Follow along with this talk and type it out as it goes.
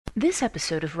This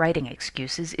episode of Writing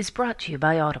Excuses is brought to you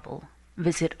by Audible.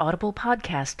 Visit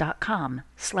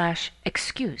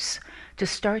audiblepodcast.com/excuse to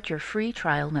start your free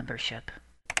trial membership.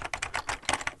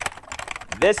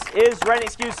 This is Writing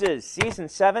Excuses, Season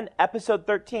 7, Episode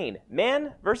 13,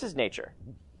 Man versus Nature.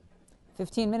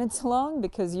 15 minutes long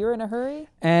because you're in a hurry?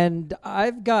 And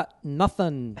I've got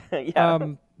nothing.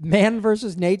 Yeah. Man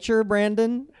versus nature,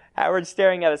 Brandon. Howard's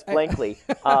staring at us blankly.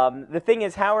 The thing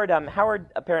is, Howard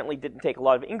apparently didn't take a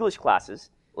lot of English classes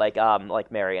like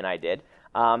Mary and I did,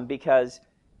 because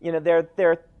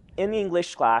they're in the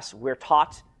English class we're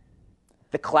taught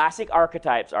the classic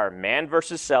archetypes are man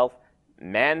versus self,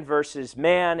 man versus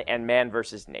man, and man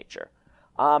versus nature.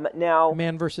 Now,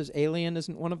 Man versus alien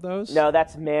isn't one of those? no,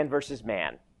 that's man versus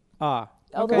man, Ah.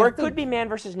 Although or I it could be man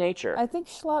versus nature. I think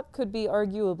Schlock could be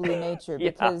arguably nature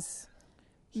Yeah. because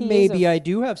he Maybe is I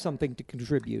do have something to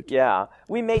contribute. Yeah,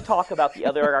 we may talk about the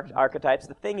other archetypes.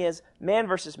 The thing is, man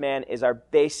versus man is our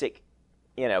basic,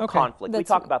 conflict. We That's-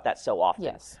 talk about that so often.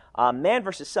 Yes. Man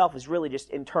versus self is really just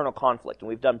internal conflict, and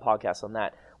we've done podcasts on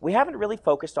that. We haven't really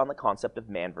focused on the concept of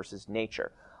man versus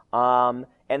nature, and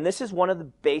this is one of the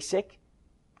basic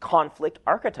conflict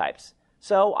archetypes.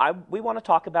 So we want to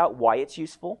talk about why it's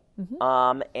useful,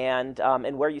 and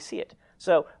where you see it.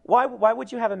 So why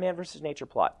would you have a man versus nature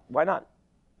plot? Why not?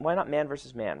 Why not man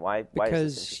versus man? Why is this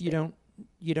Because interesting?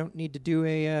 you don't need to do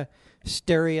a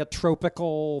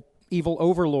stereotropical evil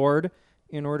overlord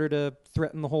in order to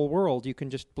threaten the whole world. You can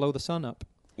just blow the sun up.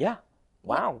 Yeah.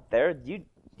 Wow. There you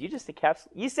just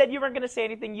You said you weren't going to say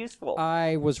anything useful.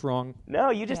 I was wrong.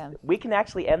 No, you just. Yeah. We can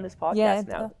actually end this podcast Yeah,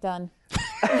 now. done.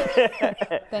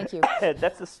 Thank you.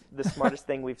 That's the smartest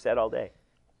thing we've said all day.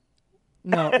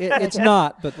 No, it's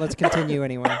not, but let's continue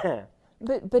anyway.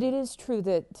 But it is true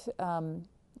that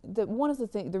that one of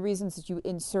the reasons that you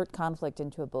insert conflict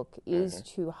into a book is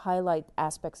to highlight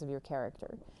aspects of your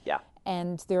character. Yeah.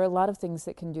 And there are a lot of things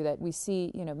that can do that. We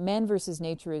see, man versus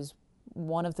nature is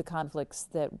one of the conflicts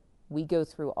that we go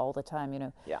through all the time.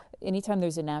 Yeah. Anytime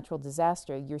there's a natural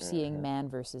disaster, you're seeing man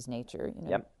versus nature.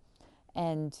 Yep.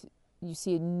 And you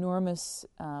see enormous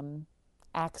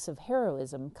acts of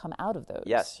heroism come out of those.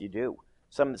 Yes, you do.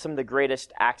 Some of the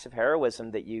greatest acts of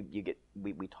heroism that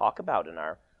we talk about in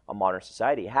our modern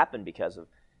society happen because of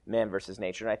man versus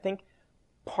nature. And I think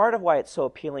part of why it's so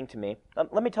appealing to me.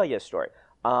 Let me tell you a story.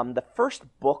 The first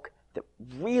book that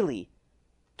really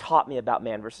taught me about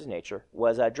man versus nature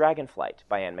was Dragonflight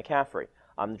by Anne McCaffrey.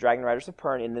 The Dragon Riders of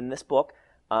Pern. And in this book,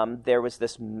 there was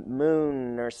this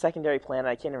moon or secondary planet,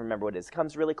 I can't even remember what it is. It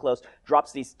comes really close,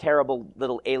 drops these terrible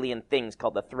little alien things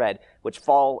called the Thread, which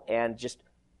fall and just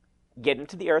get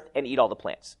into the earth and eat all the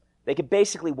plants. They could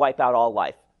basically wipe out all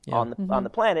life on the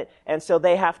planet, and so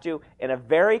they have to, in a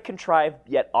very contrived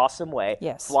yet awesome way,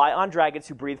 fly on dragons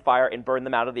who breathe fire and burn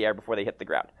them out of the air before they hit the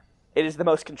ground. It is the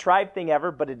most contrived thing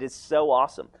ever, but it is so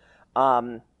awesome.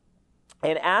 And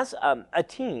as a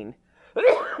teen,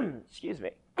 excuse me,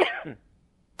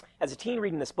 as a teen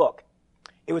reading this book,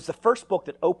 it was the first book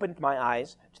that opened my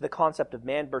eyes to the concept of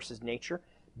man versus nature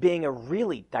being a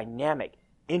really dynamic,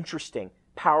 interesting,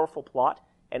 powerful plot.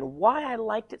 And why I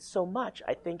liked it so much,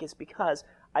 I think, is because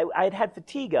I had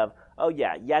fatigue of,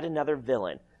 yet another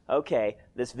villain. Okay,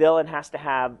 this villain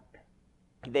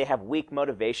they have weak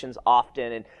motivations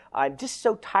often, and I'm just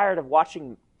so tired of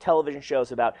watching television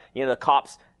shows about, the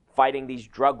cops fighting these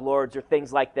drug lords or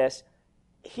things like this.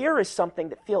 Here is something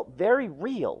that felt very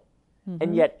real,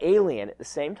 and yet alien at the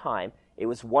same time. It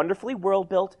was wonderfully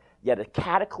world-built, yet a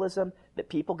cataclysm that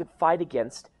people could fight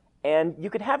against, and you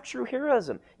could have true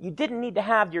heroism. You didn't need to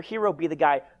have your hero be the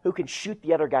guy who can shoot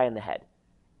the other guy in the head.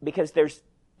 Because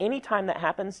any time that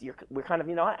happens, we're kind of,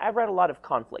 I read a lot of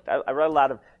conflict. I read a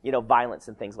lot of, violence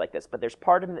and things like this. But there's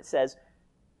part of me that says,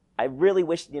 I really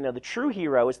wish, the true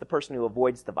hero is the person who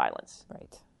avoids the violence.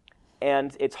 Right.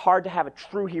 And it's hard to have a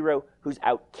true hero who's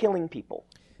out killing people.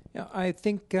 Yeah, I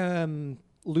think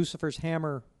Lucifer's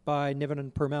Hammer by Niven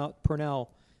and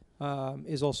Purnell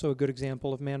is also a good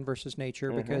example of man versus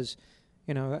nature because,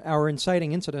 our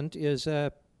inciting incident is,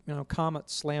 comet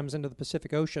slams into the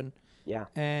Pacific Ocean. Yeah.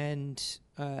 And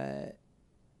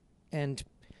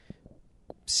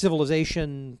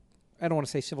civilization, I don't want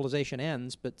to say civilization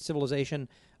ends, but civilization,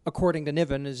 according to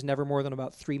Niven, is never more than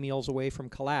about 3 meals away from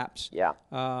collapse. Yeah.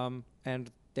 And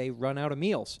they run out of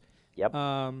meals. Yep.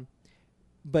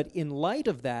 But in light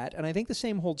of that, and I think the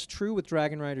same holds true with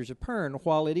Dragon Riders of Pern,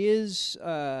 while it is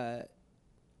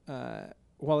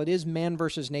man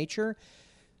versus nature,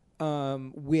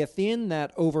 within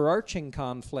that overarching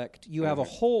conflict, you have a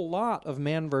whole lot of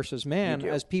man versus man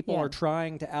as people are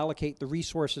trying to allocate the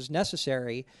resources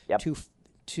necessary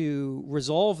to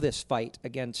resolve this fight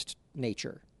against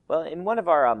nature. Well, in one of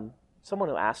our someone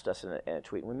who asked us in a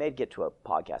tweet, we may get to a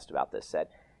podcast about this, said,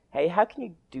 "Hey, how can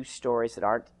you do stories that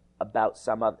aren't about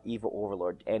some evil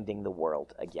overlord ending the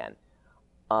world again?"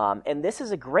 And this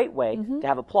is a great way to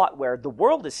have a plot where the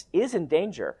world is in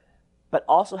danger, but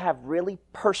also have really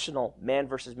personal man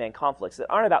versus man conflicts that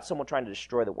aren't about someone trying to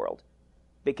destroy the world,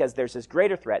 because there's this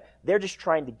greater threat. They're just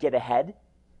trying to get ahead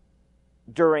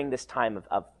during this time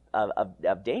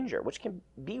of danger, which can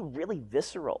be really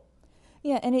visceral.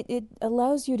 Yeah, and it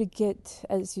allows you to get,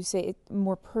 as you say,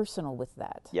 more personal with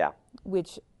that. Yeah.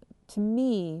 Which, to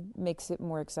me, makes it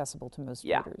more accessible to most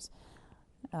readers.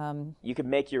 You can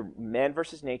make your man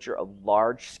versus nature a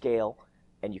large scale,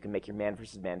 and you can make your man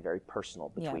versus man very personal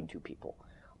between two people.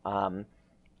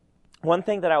 One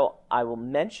thing that I will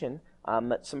mention,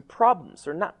 some problems,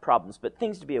 or not problems, but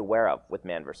things to be aware of with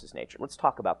man versus nature. Let's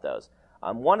talk about those.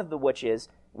 One of which is,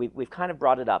 we've kind of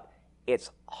brought it up,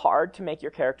 it's hard to make your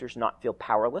characters not feel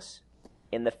powerless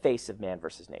in the face of man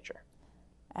versus nature.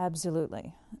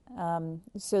 Absolutely.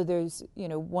 So there's,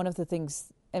 one of the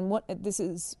things, and this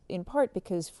is in part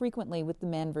because frequently with the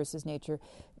man versus nature,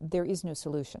 there is no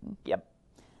solution. Yep.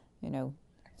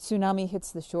 Tsunami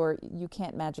hits the shore, you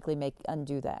can't magically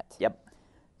undo that. Yep.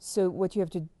 So what you have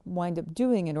to wind up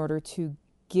doing in order to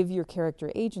give your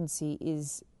character agency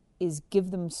is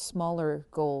give them smaller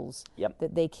goals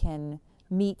that they can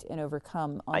meet and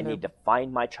overcome. I need to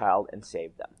find my child and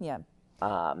save them. Yeah.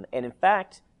 And in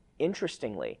fact,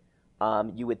 interestingly,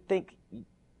 you would think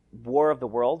War of the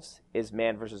Worlds is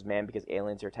man versus man because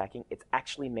aliens are attacking. It's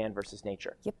actually man versus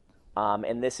nature. Yep.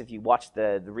 And this, if you watch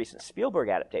the recent Spielberg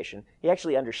adaptation, he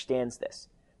actually understands this,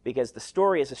 because the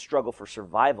story is a struggle for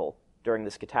survival during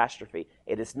this catastrophe.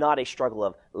 It is not a struggle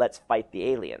of let's fight the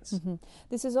aliens. Mm-hmm.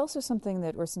 This is also something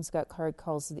that Orson Scott Card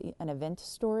calls an event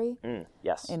story.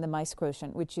 Yes. In the Mice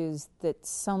Quotient, which is that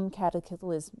something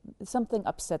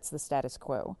upsets the status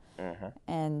quo,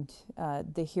 and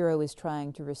the hero is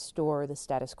trying to restore the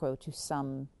status quo to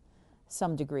some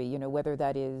degree. Whether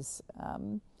that is,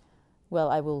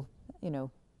 I will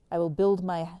build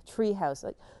my tree house,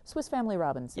 like Swiss Family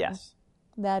Robinson. Yes.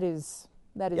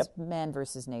 That is man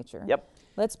versus nature. Yep.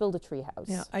 Let's build a tree house.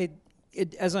 Yeah,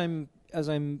 as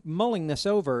I'm mulling this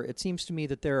over, it seems to me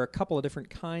that there are a couple of different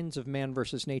kinds of man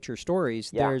versus nature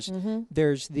stories. Yeah.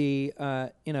 There's the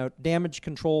damage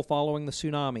control following the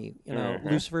tsunami.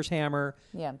 Lucifer's Hammer.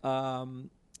 Yeah.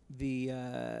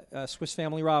 The Swiss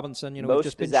Family Robinson. Most we've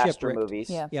just been disaster shipwrecked. movies.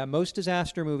 Yeah. Most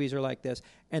disaster movies are like this.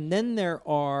 And then there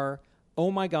are, oh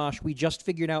my gosh, we just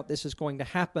figured out this is going to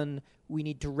happen. We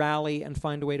need to rally and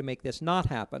find a way to make this not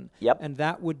happen. Yep. And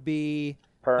that would be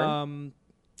Pern.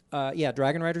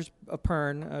 Dragon Riders of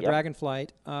Pern,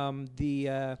 Dragonflight.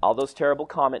 All those terrible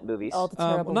Comet movies. All the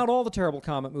terrible. Not all the terrible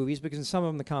Comet movies, because in some of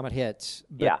them the Comet hits.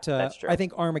 But, that's true. I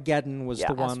think Armageddon was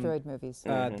the one. Asteroid movies.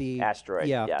 The Asteroid,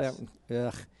 yes.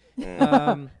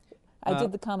 I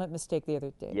did the comet mistake the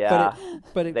other day. Yeah.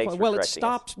 But Thanks for it correcting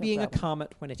stops us. being a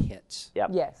comet when it hits.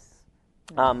 Yep. Yes.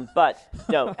 But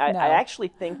no, I No. actually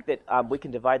think that we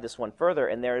can divide this one further,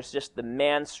 and there's just the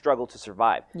man's struggle to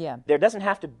survive. Yeah. There doesn't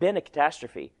have to have been a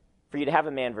catastrophe for you to have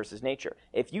a man versus nature.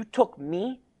 If you took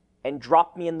me and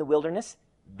dropped me in the wilderness,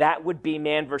 that would be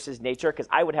man versus nature, because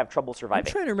I would have trouble I'm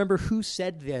surviving. trying to remember who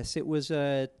said this. It was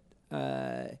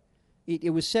it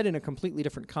was said in a completely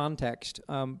different context,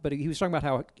 but he was talking about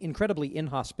how incredibly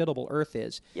inhospitable Earth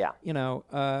is. Yeah.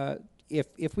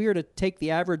 If we were to take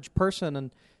the average person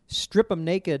and strip them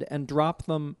naked and drop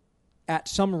them at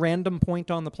some random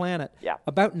point on the planet,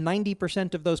 about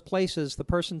 90% of those places, the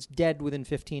person's dead within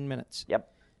 15 minutes. Yep.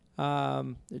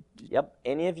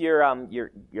 Any of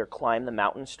your climb the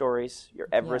mountain stories, your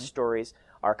Everest stories,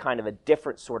 are kind of a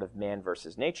different sort of man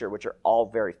versus nature, which are all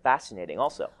very fascinating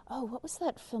also. Oh, what was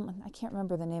that film? I can't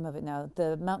remember the name of it now.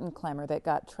 The mountain climber that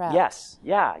got trapped. Yes.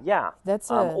 Yeah. That's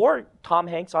or Tom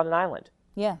Hanks on an island.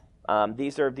 Yeah.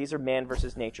 These are man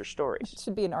versus nature stories. It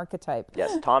should be an archetype.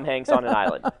 Yes, Tom Hanks on an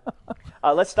island.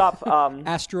 Let's stop.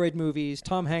 Asteroid movies,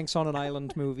 Tom Hanks on an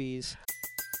island movies.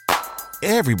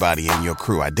 Everybody in your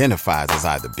crew identifies as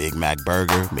either Big Mac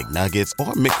Burger, McNuggets,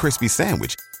 or McCrispy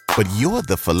Sandwich. But you're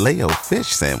the Filet-O-Fish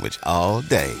Sandwich all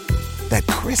day. That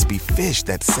crispy fish,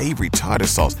 that savory tartar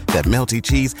sauce, that melty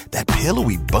cheese, that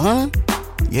pillowy bun.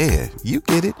 Yeah, you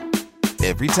get it.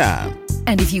 Every time.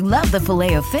 And if you love the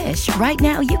Filet-O-Fish, right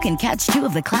now you can catch two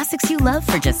of the classics you love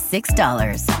for just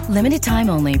 $6. Limited time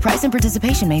only. Price and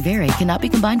participation may vary. Cannot be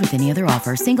combined with any other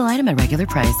offer. Single item at regular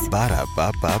price.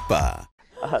 Ba-da-ba-ba-ba.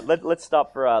 Let's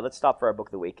stop for our book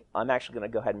of the week. I'm actually going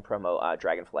to go ahead and promo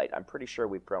Dragonflight. I'm pretty sure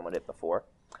we've promoted it before,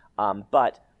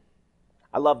 but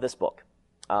I love this book.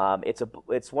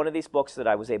 It's one of these books that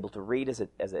I was able to read as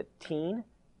a teen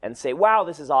and say, wow,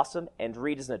 this is awesome, and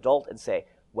read as an adult and say,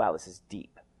 wow, this is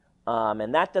deep.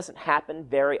 And that doesn't happen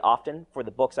very often for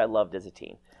the books I loved as a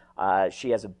teen.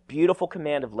 She has a beautiful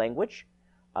command of language.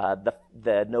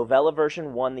 The novella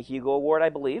version won the Hugo Award, I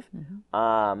believe.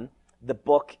 The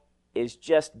book is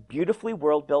just beautifully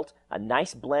world-built, a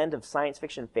nice blend of science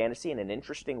fiction and fantasy in an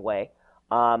interesting way.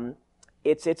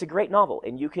 It's a great novel,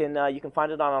 and you can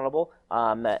find it on Audible.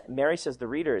 Mary says the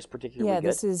reader is particularly good.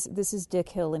 This is Dick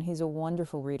Hill, and he's a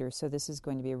wonderful reader, so this is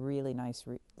going to be a really nice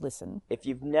listen. If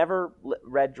you've never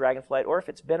read Dragonflight, or if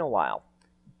it's been a while,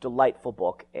 delightful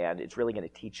book, and it's really going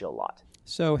to teach you a lot.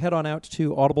 So head on out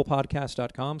to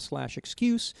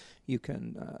audiblepodcast.com/excuse. You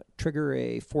can trigger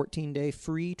a 14-day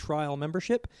free trial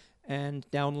membership and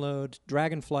download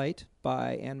Dragonflight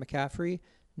by Anne McCaffrey,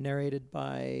 narrated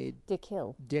by Dick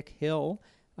Hill,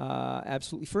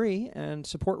 absolutely free, and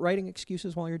support writing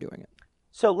excuses while you're doing it.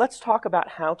 So let's talk about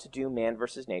how to do man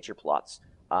versus nature plots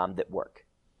that work.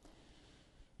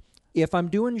 If I'm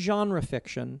doing genre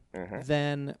fiction,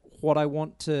 then what I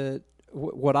want to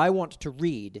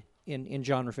read in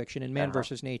genre fiction, in man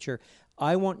versus nature,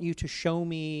 I want you to show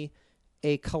me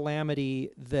a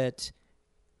calamity that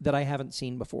I haven't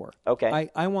seen before. Okay.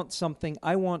 I want something.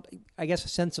 I guess a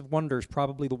sense of wonder is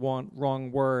probably the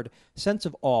wrong word. Sense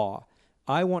of awe.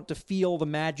 I want to feel the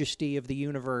majesty of the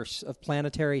universe, of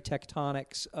planetary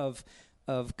tectonics, of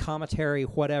cometary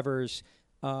whatevers,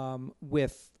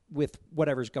 with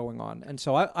whatever's going on. And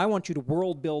so I want you to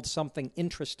world build something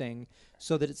interesting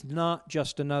so that it's not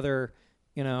just another,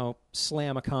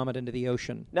 slam a comet into the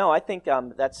ocean. No, I think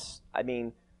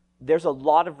there's a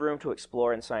lot of room to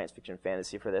explore in science fiction and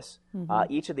fantasy for this.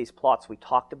 Each of these plots we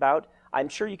talked about, I'm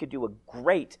sure you could do a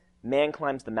great Man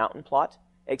Climbs the Mountain plot,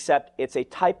 except it's a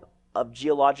type of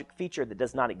geologic feature that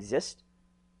does not exist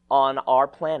on our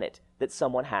planet that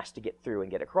someone has to get through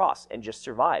and get across and just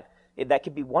survive. That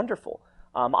could be wonderful.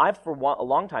 I've for a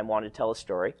long time wanted to tell a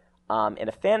story in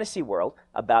a fantasy world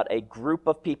about a group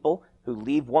of people who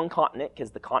leave one continent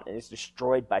because the continent is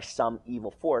destroyed by some evil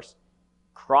force,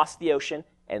 cross the ocean,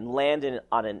 and land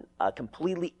on a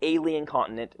completely alien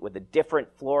continent with a different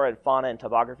flora and fauna and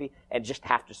topography, and just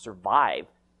have to survive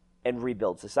and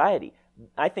rebuild society.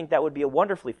 I think that would be a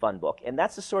wonderfully fun book, and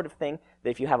that's the sort of thing that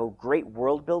if you have a great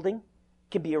world building,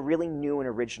 can be a really new and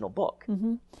original book.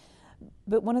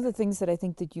 But one of the things that I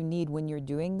think that you need when you're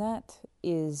doing that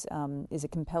is a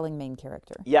compelling main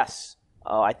character. Yes.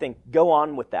 I think go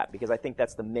on with that, because I think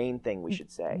that's the main thing we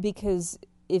should say. Because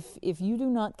if you do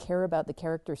not care about the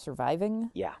character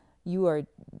surviving, you are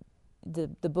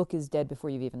the book is dead before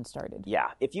you've even started.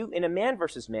 Yeah. If you in a man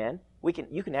versus man,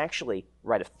 you can actually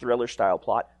write a thriller style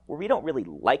plot where we don't really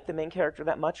like the main character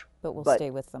that much, but we'll stay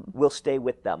with them. We'll stay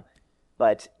with them.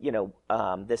 But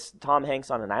this Tom Hanks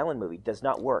on an island movie does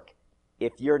not work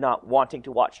if you're not wanting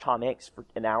to watch Tom Hanks for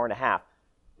an hour and a half,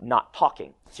 not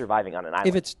talking, surviving on an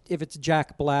island. If it's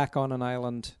Jack Black on an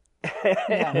island.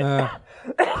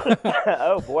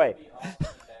 Oh boy.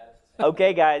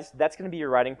 Okay, guys, that's going to be your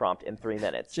writing prompt in 3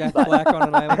 minutes. Jack Black on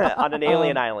an island. On an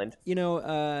alien island.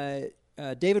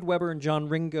 David Weber and John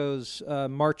Ringo's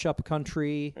March Up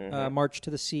Country, March to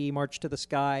the Sea, March to the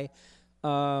Sky,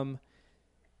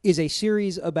 is a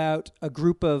series about a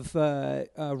group of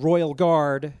royal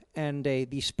guard and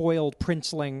the spoiled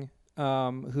princeling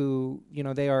who,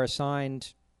 they are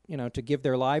assigned, to give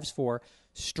their lives for,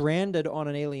 stranded on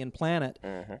an alien planet.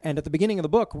 And at the beginning of the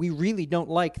book, we really don't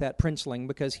like that princeling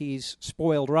because he's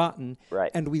spoiled rotten. Right.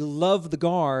 And we love the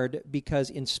guard because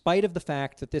in spite of the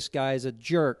fact that this guy's a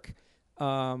jerk,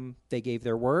 they gave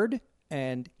their word,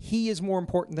 and he is more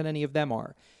important than any of them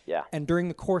are. Yeah. And during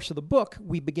the course of the book,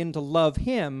 we begin to love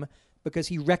him because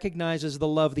he recognizes the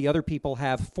love the other people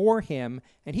have for him,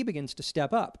 and he begins to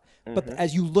step up. But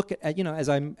as you look at as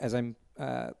I'm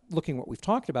looking what we've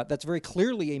talked about, that's very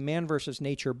clearly a man versus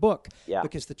nature book. Yeah.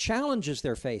 Because the challenges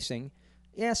they're facing,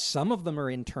 yes, some of them are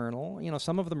internal.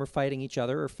 Some of them are fighting each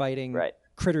other or fighting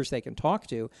critters they can talk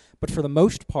to. But for the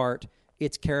most part,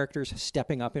 it's characters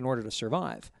stepping up in order to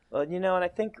survive. Well, and I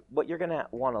think what you're going to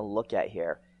want to look at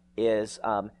here is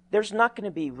there's not going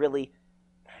to be really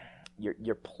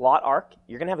your plot arc.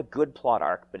 You're going to have a good plot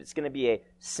arc, but it's going to be a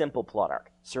simple plot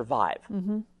arc. Survive,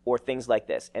 or things like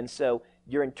this. And so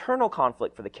your internal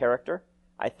conflict for the character,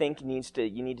 I think, you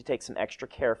need to take some extra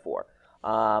care for.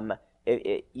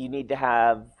 You need to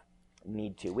have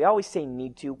need to. We always say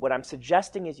need to. What I'm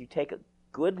suggesting is you take a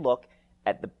good look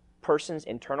at the person's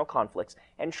internal conflicts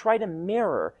and try to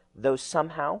mirror those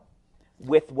somehow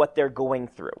with what they're going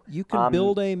through. You can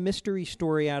build a mystery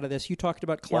story out of this. You talked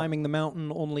about climbing the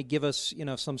mountain, only give us,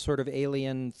 some sort of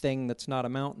alien thing that's not a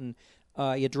mountain.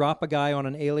 You drop a guy on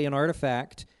an alien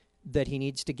artifact, that he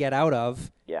needs to get out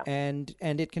of. Yeah. And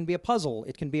it can be a puzzle.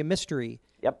 It can be a mystery.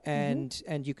 Yep.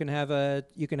 And you can have a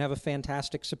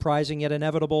fantastic, surprising yet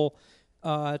inevitable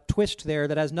twist there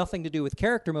that has nothing to do with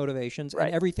character motivations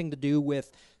and everything to do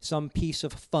with some piece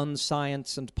of fun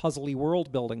science and puzzly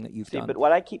world building that you've done. But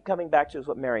what I keep coming back to is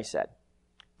what Mary said.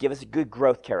 Give us a good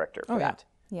growth character for that.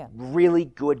 Yeah. Really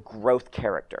good growth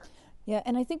character. Yeah,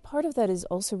 and I think part of that is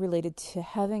also related to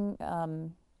having,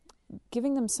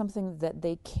 giving them something that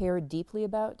they care deeply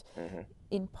about,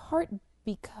 in part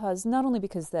because, not only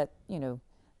because that,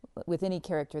 with any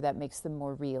character that makes them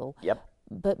more real,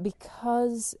 but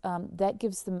because that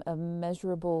gives them a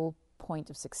measurable point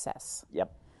of success.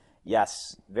 Yep.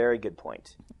 Yes, very good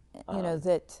point.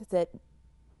 That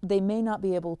they may not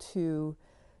be able to,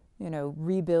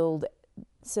 rebuild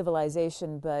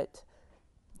civilization, but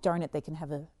darn it, they can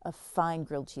have a fine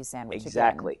grilled cheese sandwich.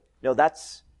 Exactly. Again. No,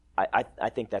 that's. I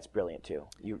think that's brilliant too.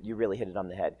 You really hit it on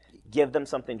the head. Give them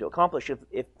something to accomplish.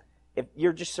 If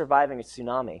you're just surviving a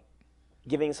tsunami,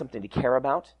 giving them something to care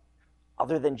about,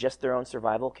 other than just their own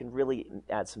survival, can really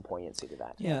add some poignancy to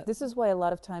that. Yeah. This is why a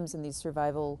lot of times in these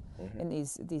survival, in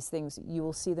these things, you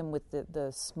will see them with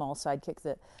the small sidekick,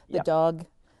 the dog.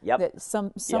 Yep. That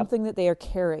something that they are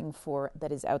caring for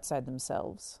that is outside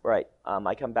themselves. Right.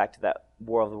 I come back to that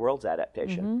War of the Worlds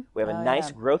adaptation. We have a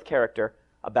nice growth character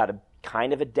about a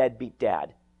kind of a deadbeat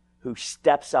dad who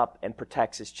steps up and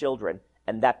protects his children,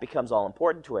 and that becomes all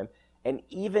important to him. And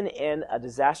even in a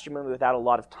disaster movie without a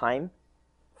lot of time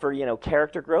for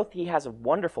character growth, he has a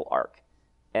wonderful arc,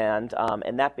 and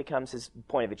that becomes his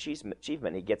point of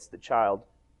achievement. He gets the child,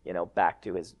 back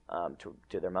to his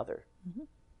to their mother.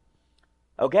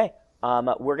 Okay,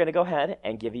 we're going to go ahead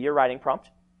and give you your writing prompt.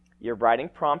 Your writing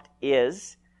prompt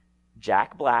is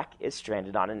Jack Black is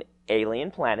stranded on an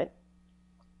alien planet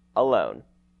alone.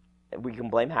 We can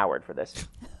blame Howard for this.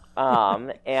 And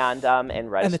write a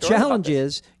story. And the challenge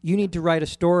is you need to write a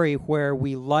story where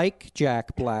we like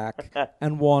Jack Black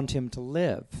and want him to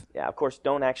live. Yeah, of course,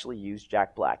 don't actually use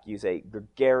Jack Black. Use a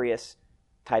gregarious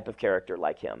type of character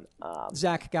like him.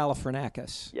 Zach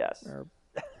Galifianakis. Yes. Or...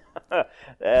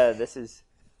 This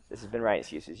has been writing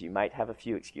excuses. You might have a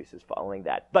few excuses following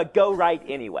that, but go write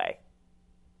anyway.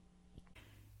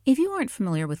 If you aren't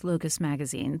familiar with Locus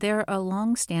Magazine, they're a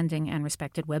long-standing and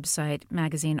respected website,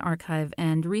 magazine archive,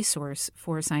 and resource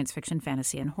for science fiction,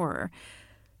 fantasy, and horror.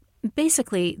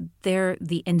 Basically, they're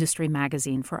the industry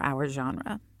magazine for our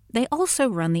genre. They also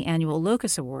run the annual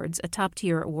Locus Awards, a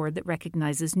top-tier award that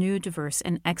recognizes new, diverse,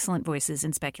 and excellent voices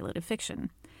in speculative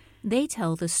fiction. They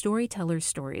tell the storyteller's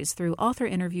stories through author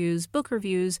interviews, book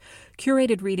reviews,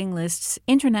 curated reading lists,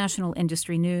 international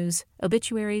industry news,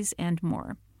 obituaries, and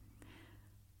more.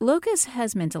 Locus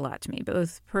has meant a lot to me,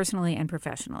 both personally and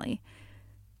professionally.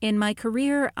 In my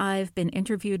career, I've been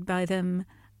interviewed by them,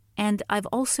 and I've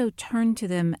also turned to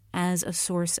them as a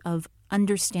source of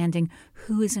understanding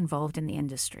who is involved in the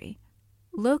industry.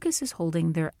 Locus is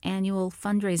holding their annual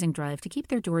fundraising drive to keep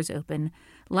their doors open,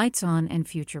 lights on, and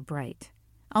future bright.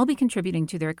 I'll be contributing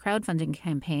to their crowdfunding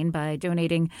campaign by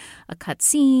donating a cut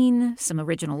scene, some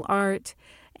original art,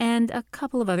 and a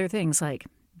couple of other things like,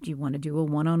 do you want to do a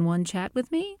one-on-one chat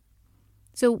with me?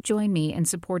 So join me in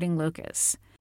supporting Locus.